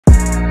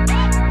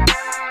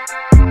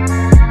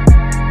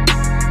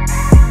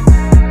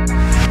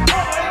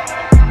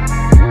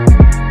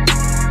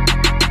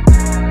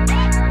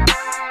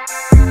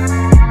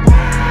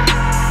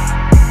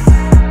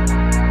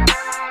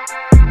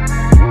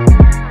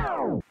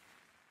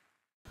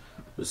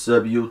What's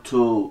up,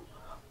 YouTube?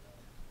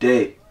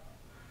 Day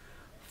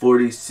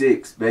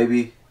 46,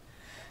 baby.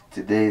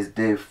 Today is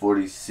day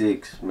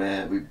 46,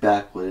 man. We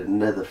back with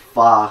another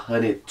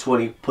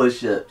 520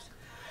 push-ups.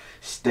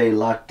 Stay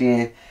locked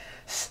in.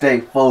 Stay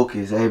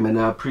focused. Hey, man,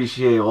 I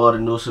appreciate all the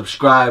new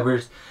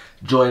subscribers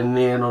joining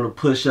in on the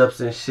push-ups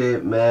and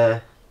shit,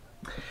 man.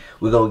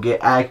 We're gonna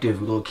get active.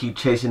 We're gonna keep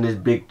chasing this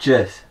big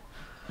chest.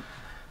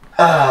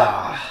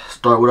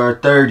 Start with our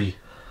 30.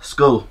 Let's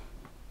go.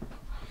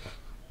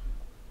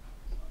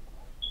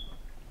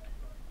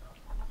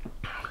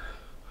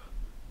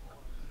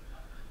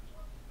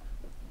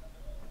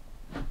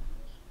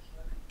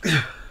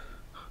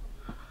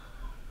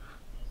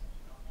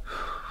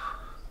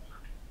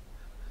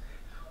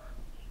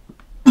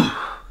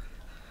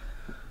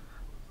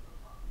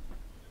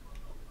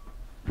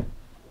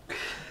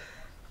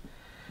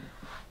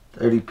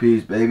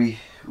 $30, baby.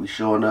 We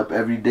showing up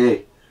every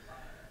day.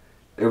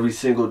 Every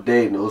single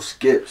day. No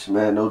skips,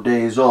 man. No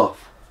days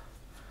off.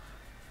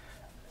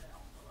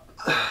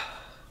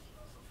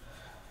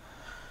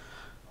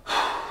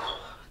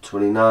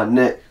 $29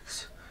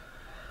 next.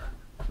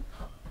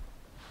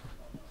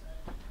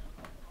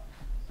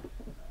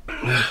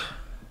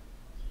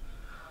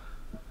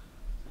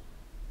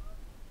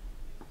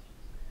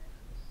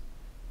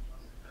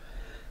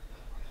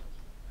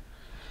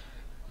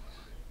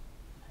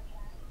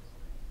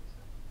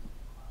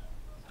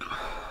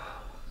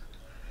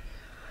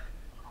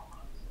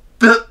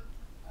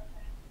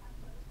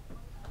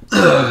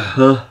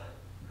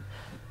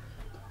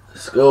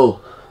 Let's go.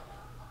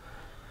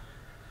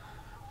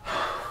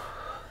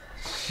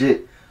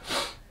 Shit.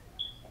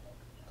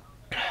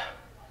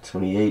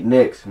 28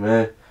 next,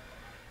 man.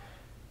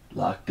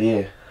 Locked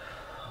in.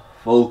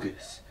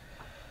 Focus.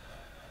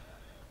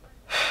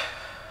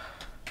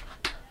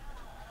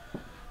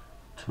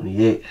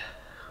 28.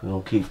 We're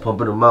gonna keep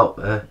pumping them out,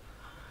 man.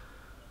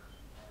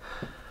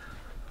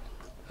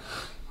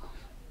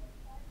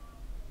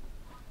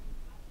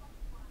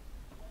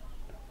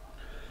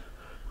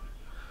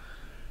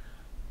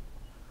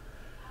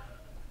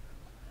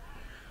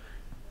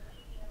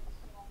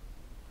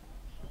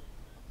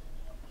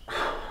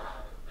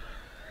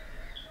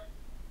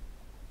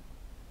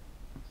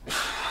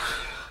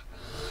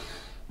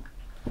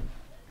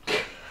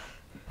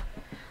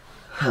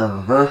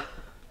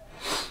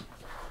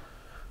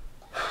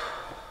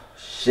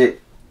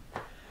 Shit.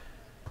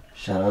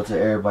 Shout out to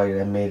everybody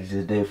that made it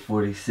to day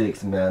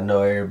 46, man. I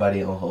know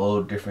everybody on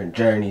whole different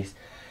journeys.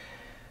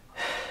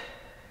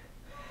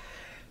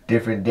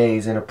 Different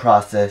days in the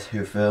process,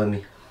 you feel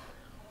me?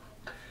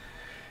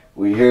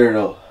 We here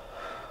though.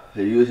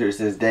 If you was here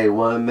since day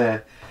one,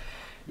 man,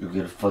 you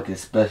get a fucking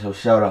special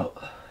shout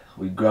out.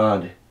 We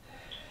grinding.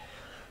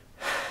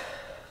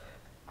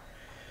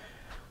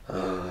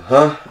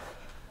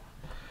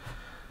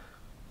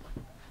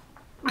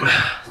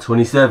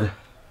 27.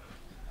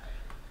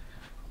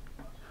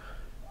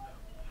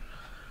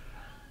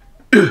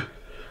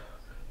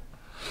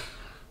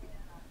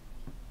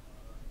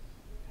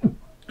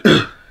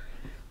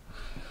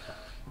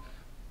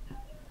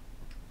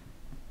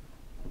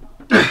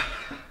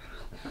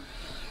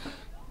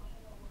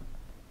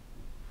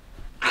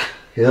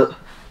 Yep.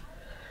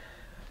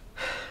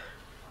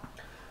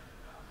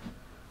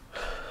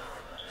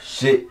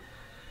 Shit.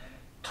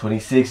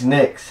 26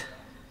 next.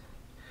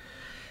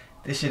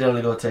 This shit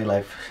only gonna take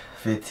like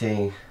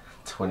 15,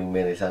 20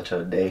 minutes out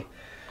your day.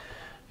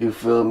 You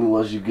feel me?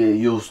 Once you get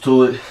used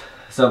to it.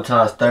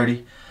 Sometimes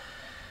 30.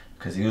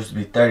 Cause it used to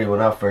be 30 when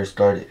I first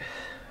started.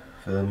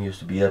 Feel me? Used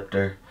to be up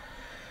there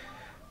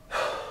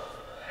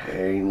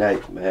every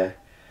night, man.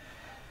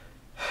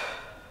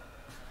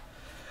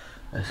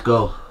 Let's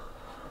go.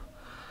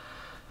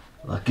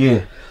 Lock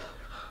in.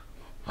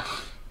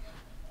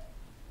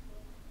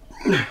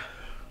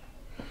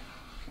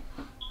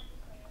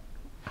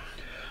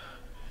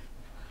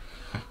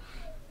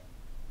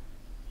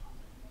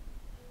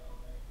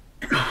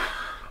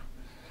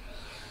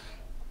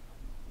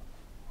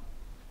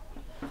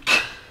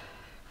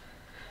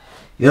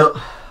 Yep.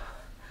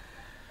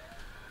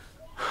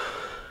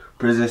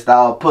 Prison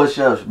style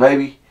push-ups,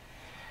 baby.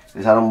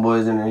 That's how them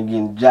boys in there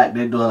getting jacked.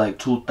 They doing like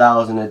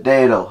 2,000 a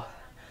day though.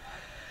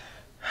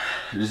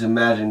 Just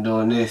imagine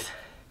doing this.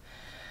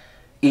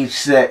 Each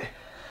set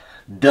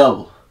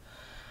double.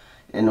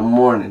 In the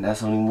morning,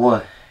 that's only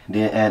one.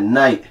 Then at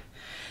night,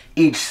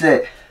 each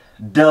set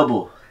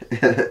double.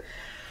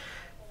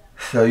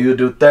 So you'll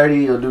do 30,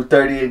 you'll do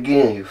 30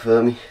 again, you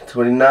feel me?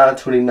 29,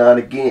 29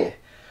 again.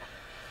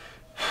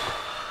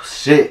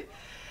 Shit.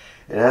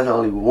 And that's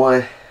only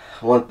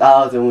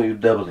 1,000 when you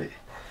double it.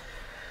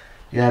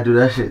 You gotta do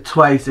that shit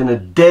twice in a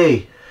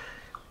day.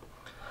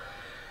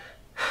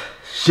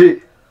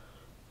 Shit.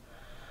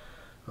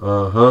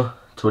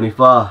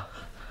 25.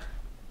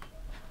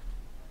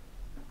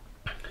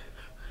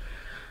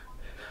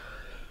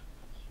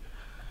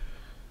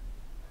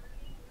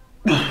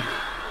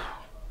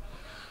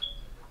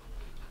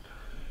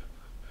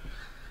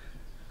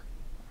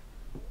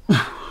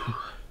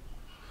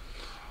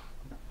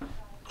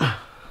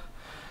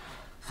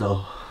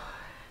 So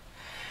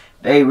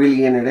They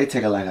really in there. They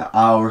take like an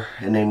hour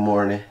in the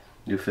morning.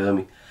 You feel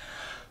me?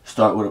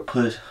 Start with a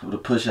push. With a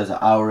push as an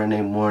hour in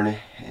the morning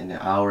and an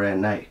hour at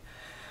night.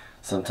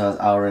 Sometimes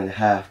hour and a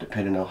half,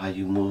 depending on how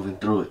you moving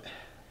through it.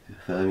 You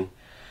feel me?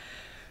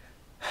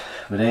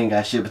 But they ain't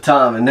got shit but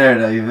time in there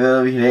though. You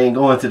feel me? They ain't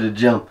going to the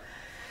gym.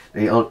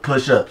 They on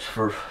push-ups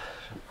for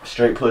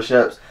straight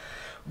push-ups,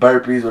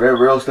 burpees,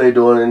 whatever else they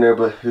doing in there.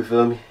 But you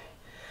feel me?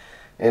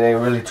 It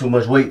ain't really too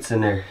much weights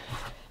in there.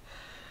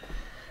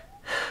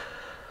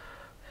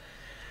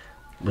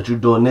 But you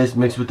doing this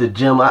mixed with the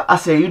gym. I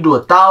say you do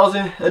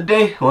 1,000 a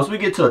day. Once we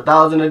get to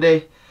 1,000 a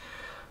day,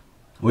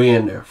 we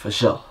in there for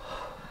sure.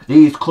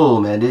 These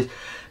cool, man.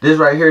 This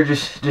right here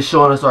just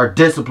showing us our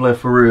discipline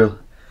for real.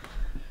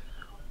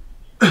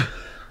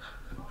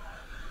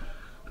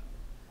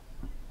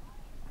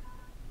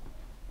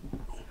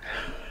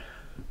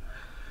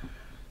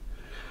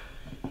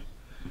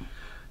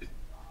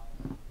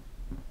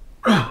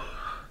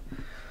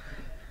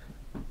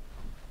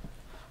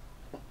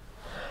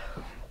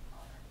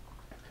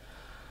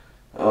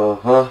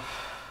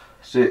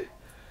 Shit.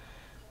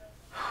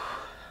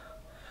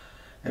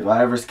 If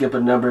I ever skip a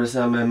number or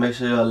something, man, make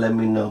sure y'all let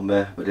me know,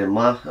 man. But in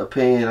my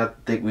opinion, I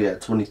think we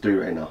at 23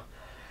 right now.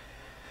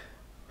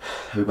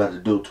 We about to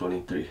do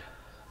 23.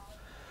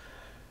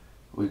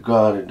 We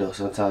grinding though.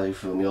 Sometimes you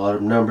feel me, all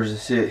them numbers and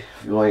shit.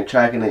 If you ain't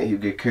tracking it, you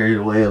get carried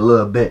away a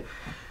little bit.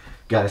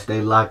 Gotta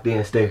stay locked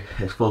in, stay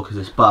as focused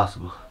as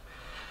possible.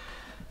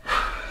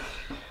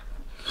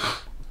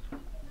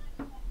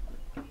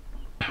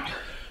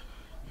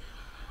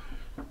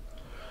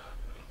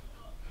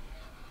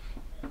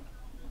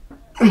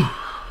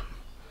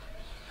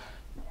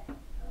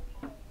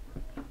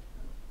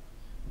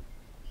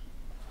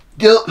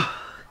 Yep.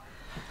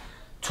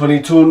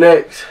 22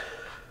 next.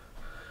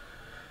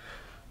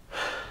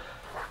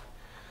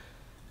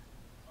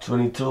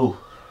 22.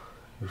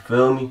 You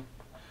feel me?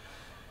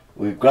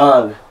 We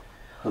grinding.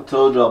 I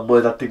told y'all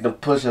boys, I think the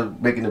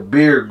push-ups making the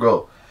beard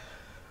grow.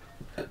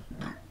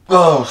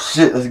 Oh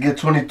shit, let's get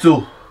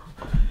 22.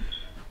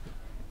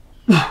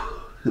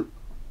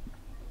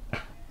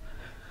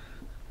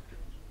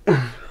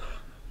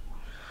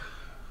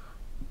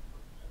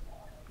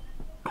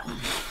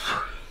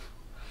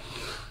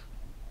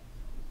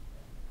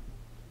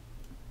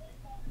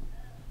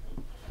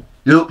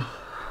 Yep.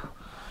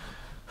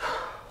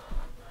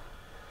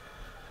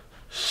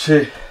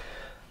 Shit.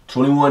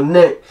 21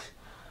 next.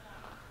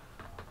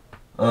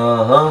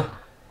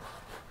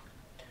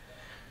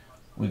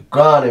 We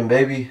grinding,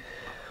 baby.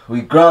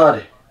 We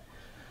grinding.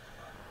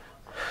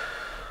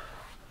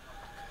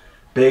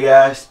 Big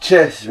ass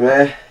chest,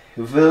 man.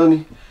 You feel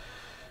me?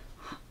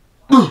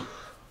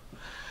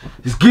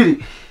 Let's get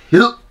it.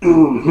 Yep.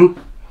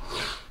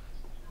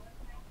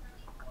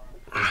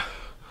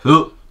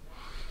 Yep.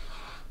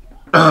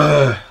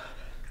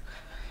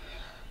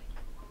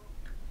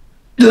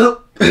 Yep.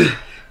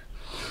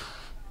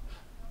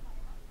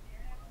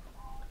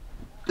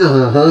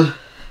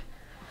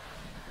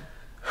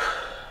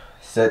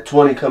 Set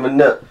 20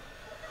 coming up.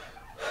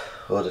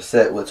 Or the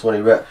set with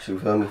 20 reps, you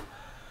feel me?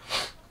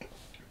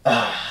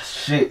 Ah,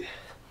 shit.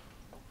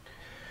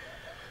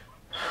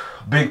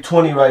 Big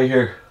 20 right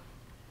here.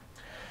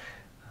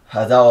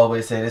 As I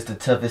always say, this is the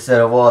toughest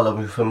set of all of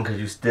them, you feel me? Because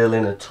you're still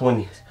in the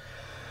 20s.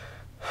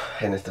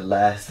 And it's the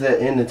last set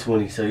in the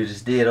 20s, so you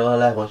just did all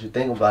that once you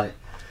think about it.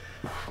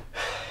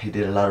 You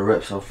did a lot of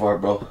reps so far,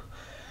 bro.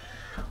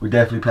 We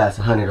definitely passed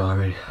 100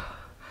 already.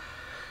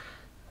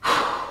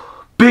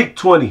 Big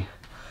 20.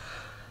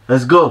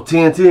 Let's go,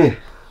 10-10.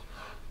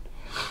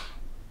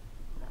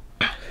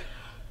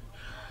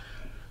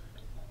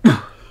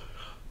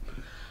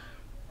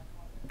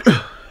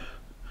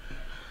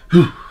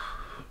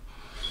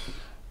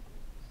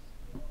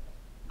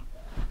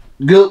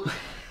 Go.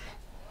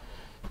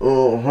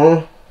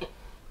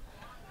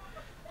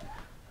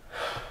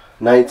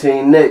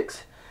 19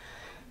 next.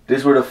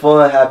 This where the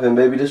fun happen,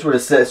 baby. This where the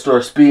set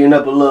starts speeding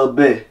up a little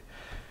bit.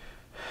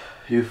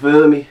 You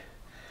feel me?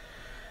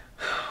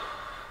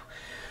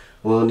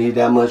 We don't need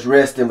that much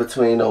rest in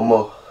between no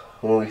more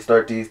when we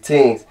start these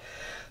teams.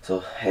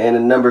 So, and the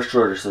number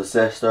shorter, so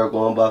sets start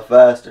going by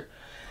faster.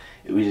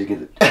 We just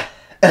get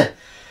the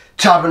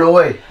chopping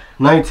away.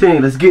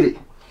 19, let's get it.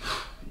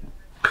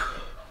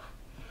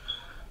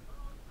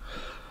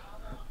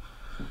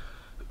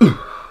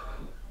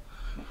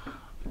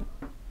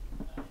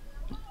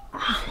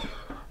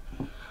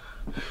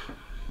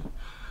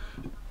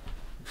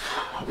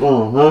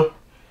 Mm-hmm.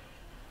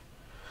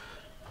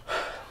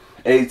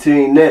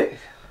 18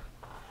 next.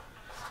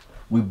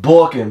 We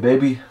bulking,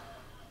 baby.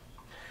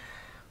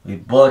 We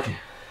bulking.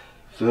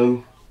 Feel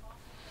me?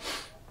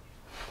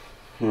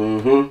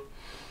 Mm-hmm.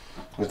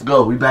 Let's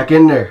go. We back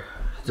in there.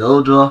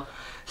 Told y'all.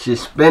 Shit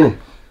spinning.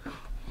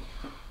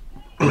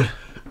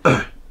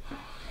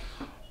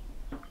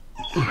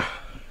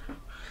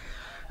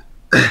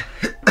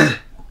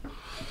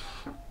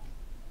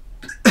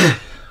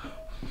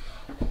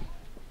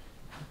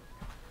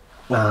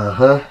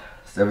 Uh-huh.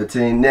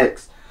 17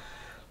 next.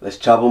 Let's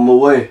chop them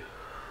away.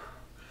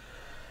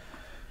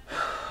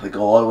 We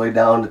go all the way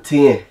down to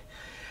 10.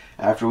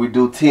 After we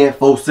do 10,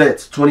 4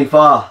 sets,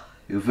 25.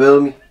 You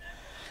feel me?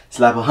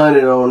 Slap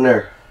 100 on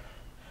there.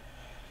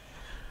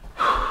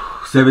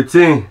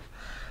 17.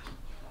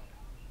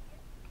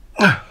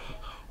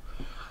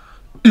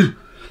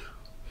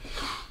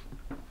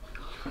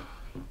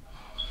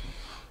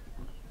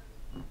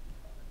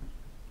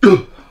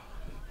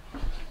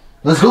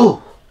 Let's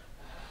go.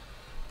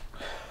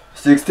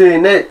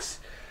 16 next.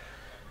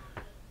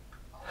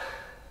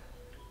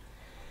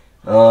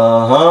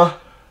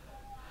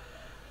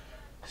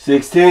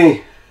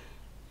 16.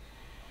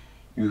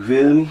 You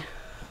feel me?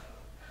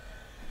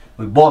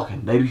 We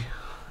walking, baby.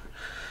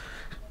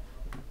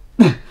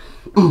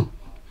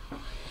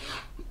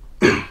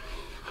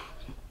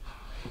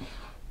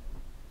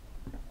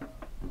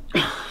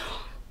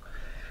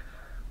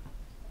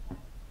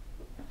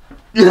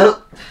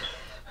 Yep.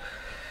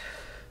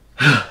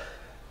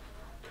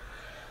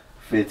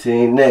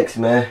 15 next,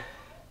 man.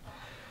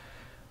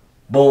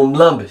 Boom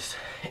lumbers.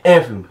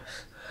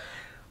 Infamous.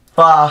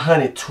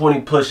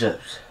 520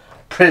 push-ups.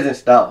 Prison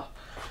style.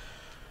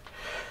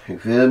 You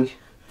feel me?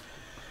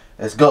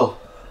 Let's go.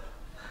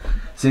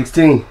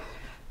 16.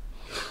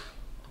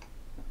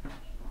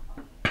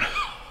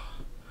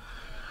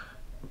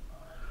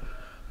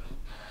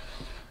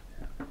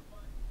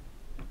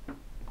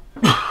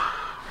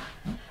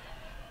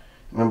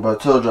 Remember I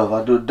told you if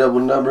I do a double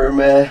number,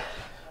 man,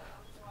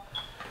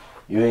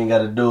 you ain't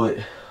gotta do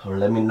it. Or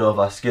let me know if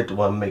I skipped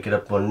one, make it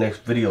up on the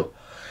next video.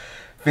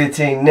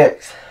 15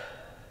 next.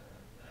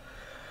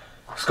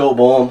 Scope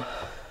bomb.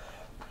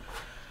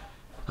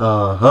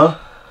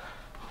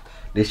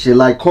 This shit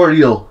like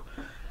cardio.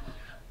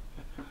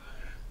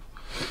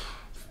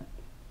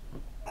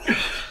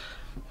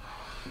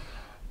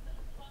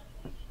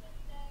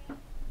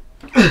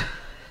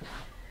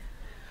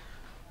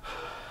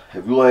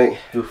 If you ain't,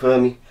 you feel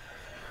me,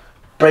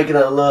 breaking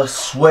a little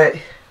sweat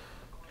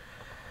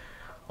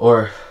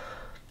or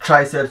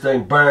triceps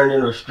ain't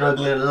burning or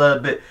struggling a little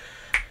bit,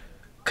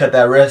 cut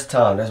that rest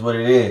time. That's what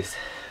it is.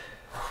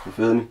 You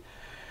feel me?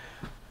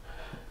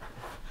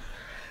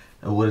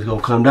 And what it's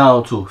gonna come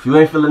down to. If you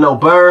ain't feeling no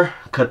burn,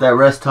 cut that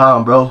rest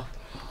time, bro.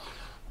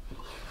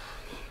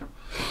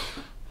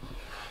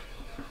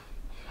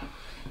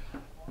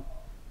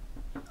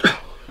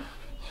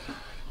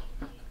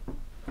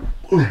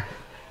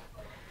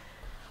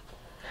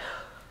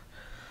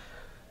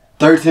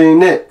 $13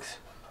 next.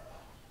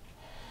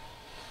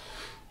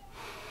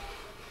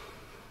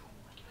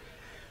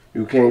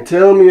 You can't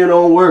tell me it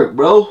don't work,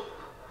 bro. You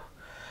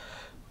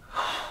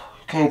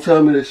can't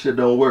tell me this shit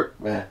don't work,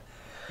 man.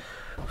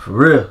 For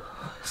real.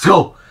 Let's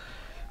go.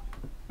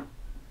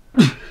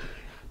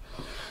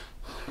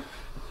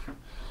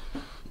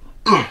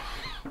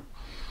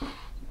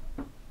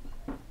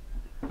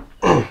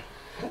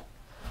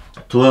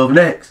 $12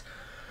 next.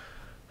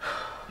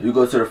 You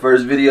go to the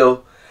first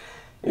video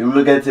and you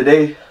look at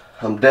today,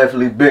 I'm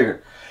definitely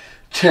bigger.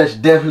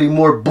 Chest definitely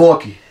more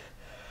bulky.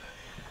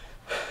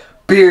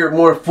 Beard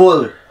more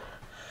fuller.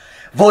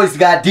 Voice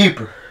got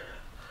deeper.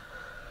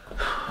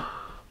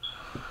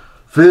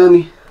 Feel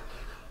me?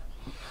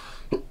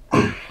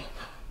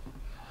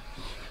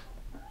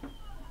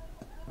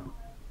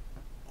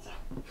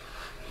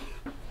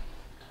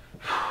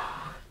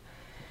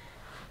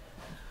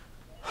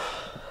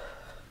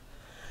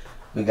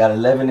 We got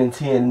 11 and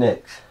 10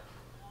 next.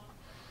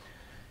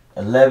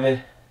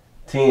 11,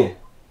 10.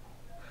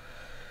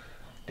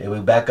 Then we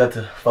back up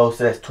to 4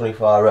 sets,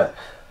 25 reps.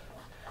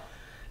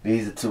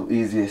 These are 2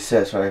 easiest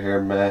sets right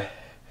here, man.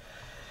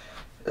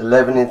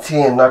 11 and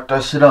 10, knock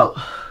that shit out.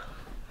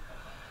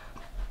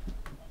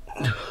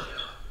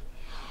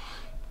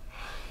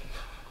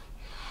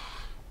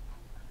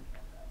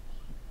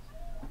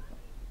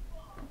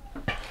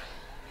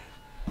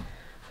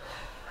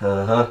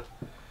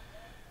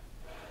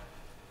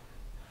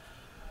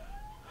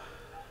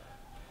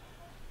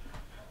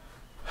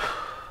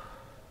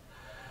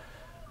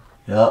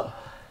 Yup.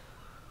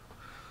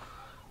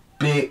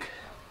 Big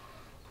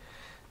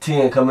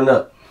 10 coming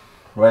up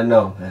right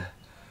now, man.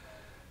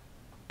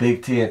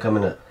 Big 10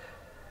 coming up.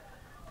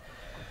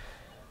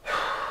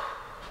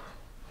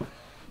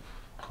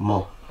 Come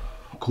on.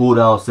 Cool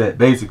down set,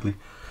 basically.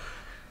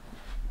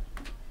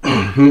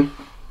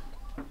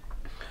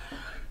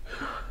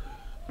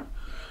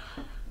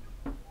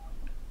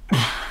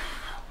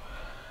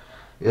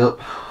 Yep.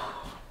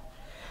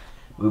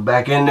 We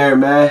back in there,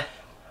 man.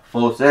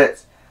 4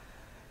 sets.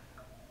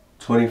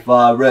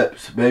 25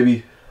 reps,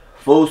 baby.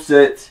 4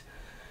 sets.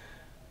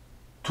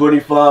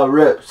 25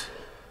 reps.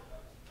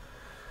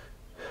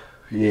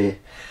 Yeah.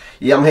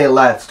 Yeah, I'm hitting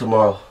lights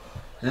tomorrow.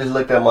 Just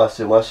looked at my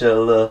shit. My shit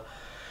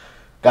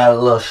got a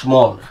little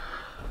smaller.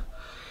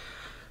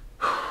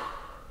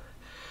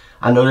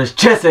 I know this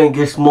chest ain't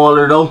get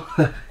smaller though.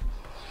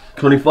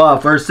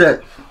 25 first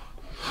set.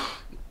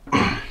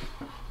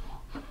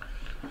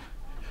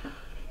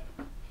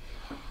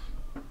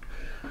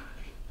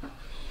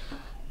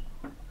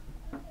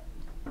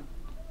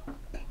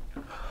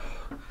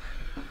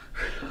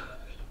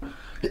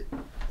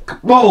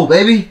 Come on,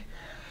 baby.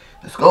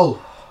 Let's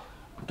go.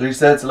 3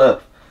 sets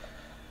left.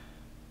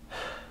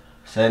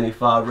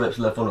 75 reps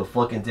left on the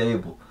fucking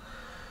table.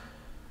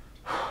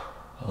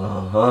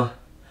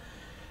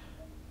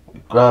 We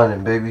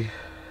grinding, baby.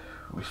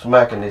 We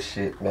smacking this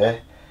shit,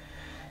 man.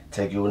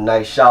 Take you a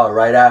nice shower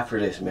right after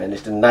this, man.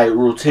 It's the night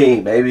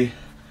routine, baby.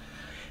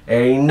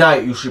 Every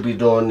night you should be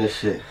doing this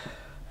shit.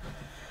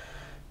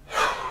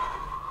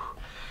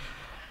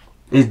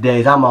 These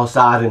days I'm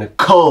outside in the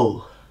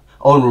cold,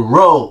 on the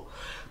road.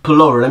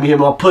 Pull over, let me hear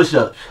my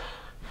push-ups.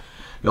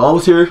 You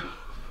always here?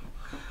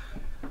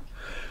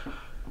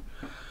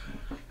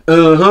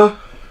 Uh-huh.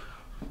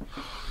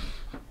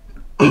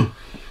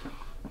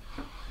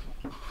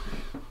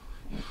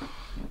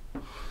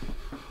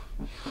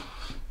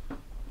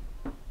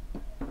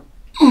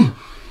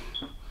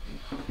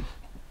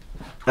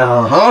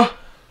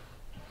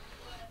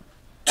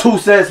 2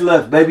 sets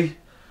left, baby.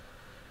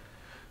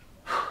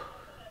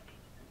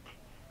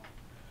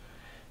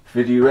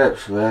 50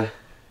 reps, man.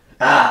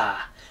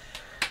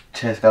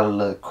 Chest got a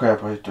little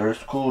cramp right there.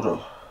 It's cool,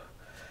 though.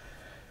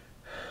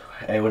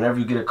 Hey, whenever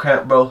you get a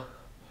cramp, bro,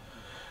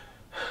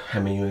 I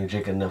mean, you ain't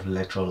drinking enough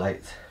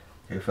electrolytes.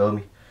 You feel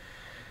me?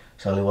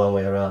 There's only one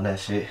way around that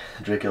shit.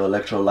 Drink your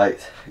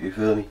electrolytes. You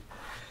feel me?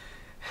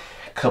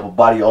 A couple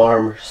body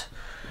armors.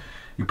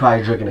 You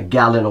probably drinking a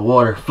gallon of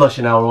water,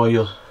 flushing out all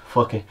your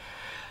fucking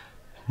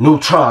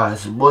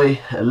neutrons, boy.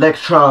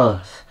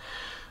 Electrons.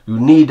 You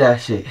need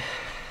that shit.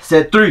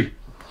 Set 3.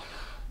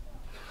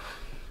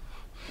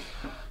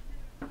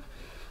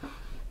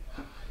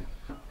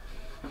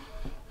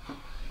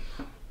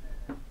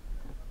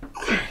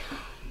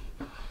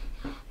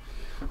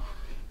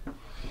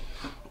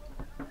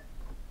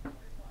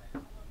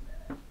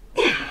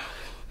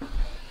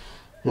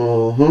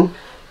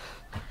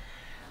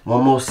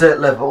 One more set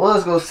left. I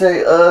was gonna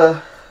say,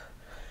 I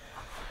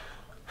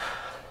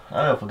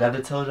forgot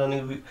to tell y'all,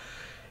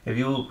 if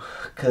you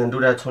couldn't do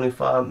that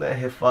 25, man,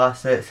 hit 5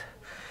 sets,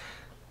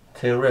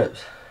 10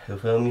 reps. You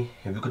feel me?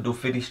 If you could do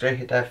 50 straight,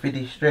 hit that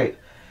 50 straight.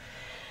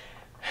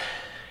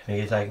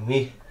 Niggas like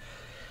me,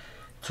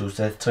 2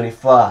 sets,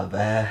 25,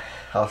 man.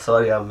 I'm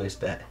sorry I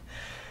missed that.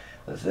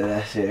 I say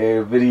that shit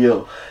every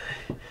video.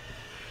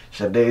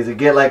 Some days it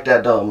get like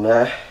that though,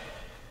 man.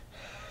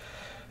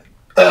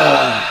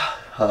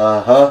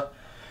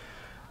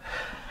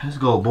 Let's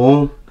go,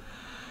 boom.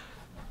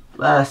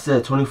 Last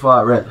set,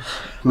 25 reps.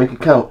 Make it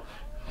count.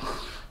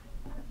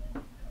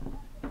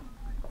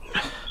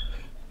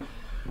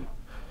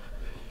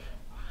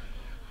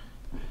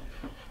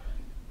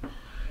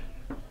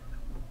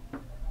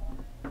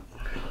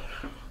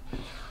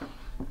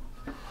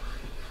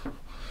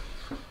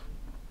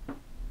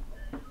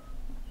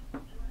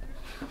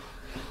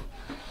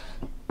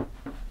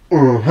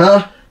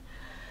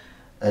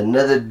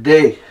 Another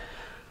day.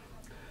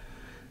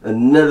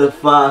 Another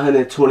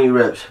 520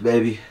 reps,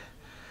 baby.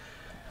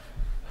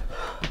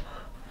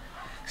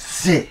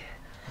 Shit.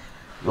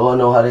 You all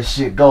know how this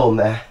shit go,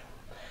 man.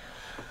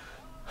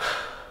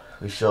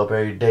 We show up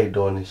every day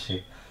doing this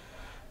shit.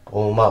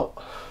 Boom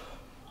out.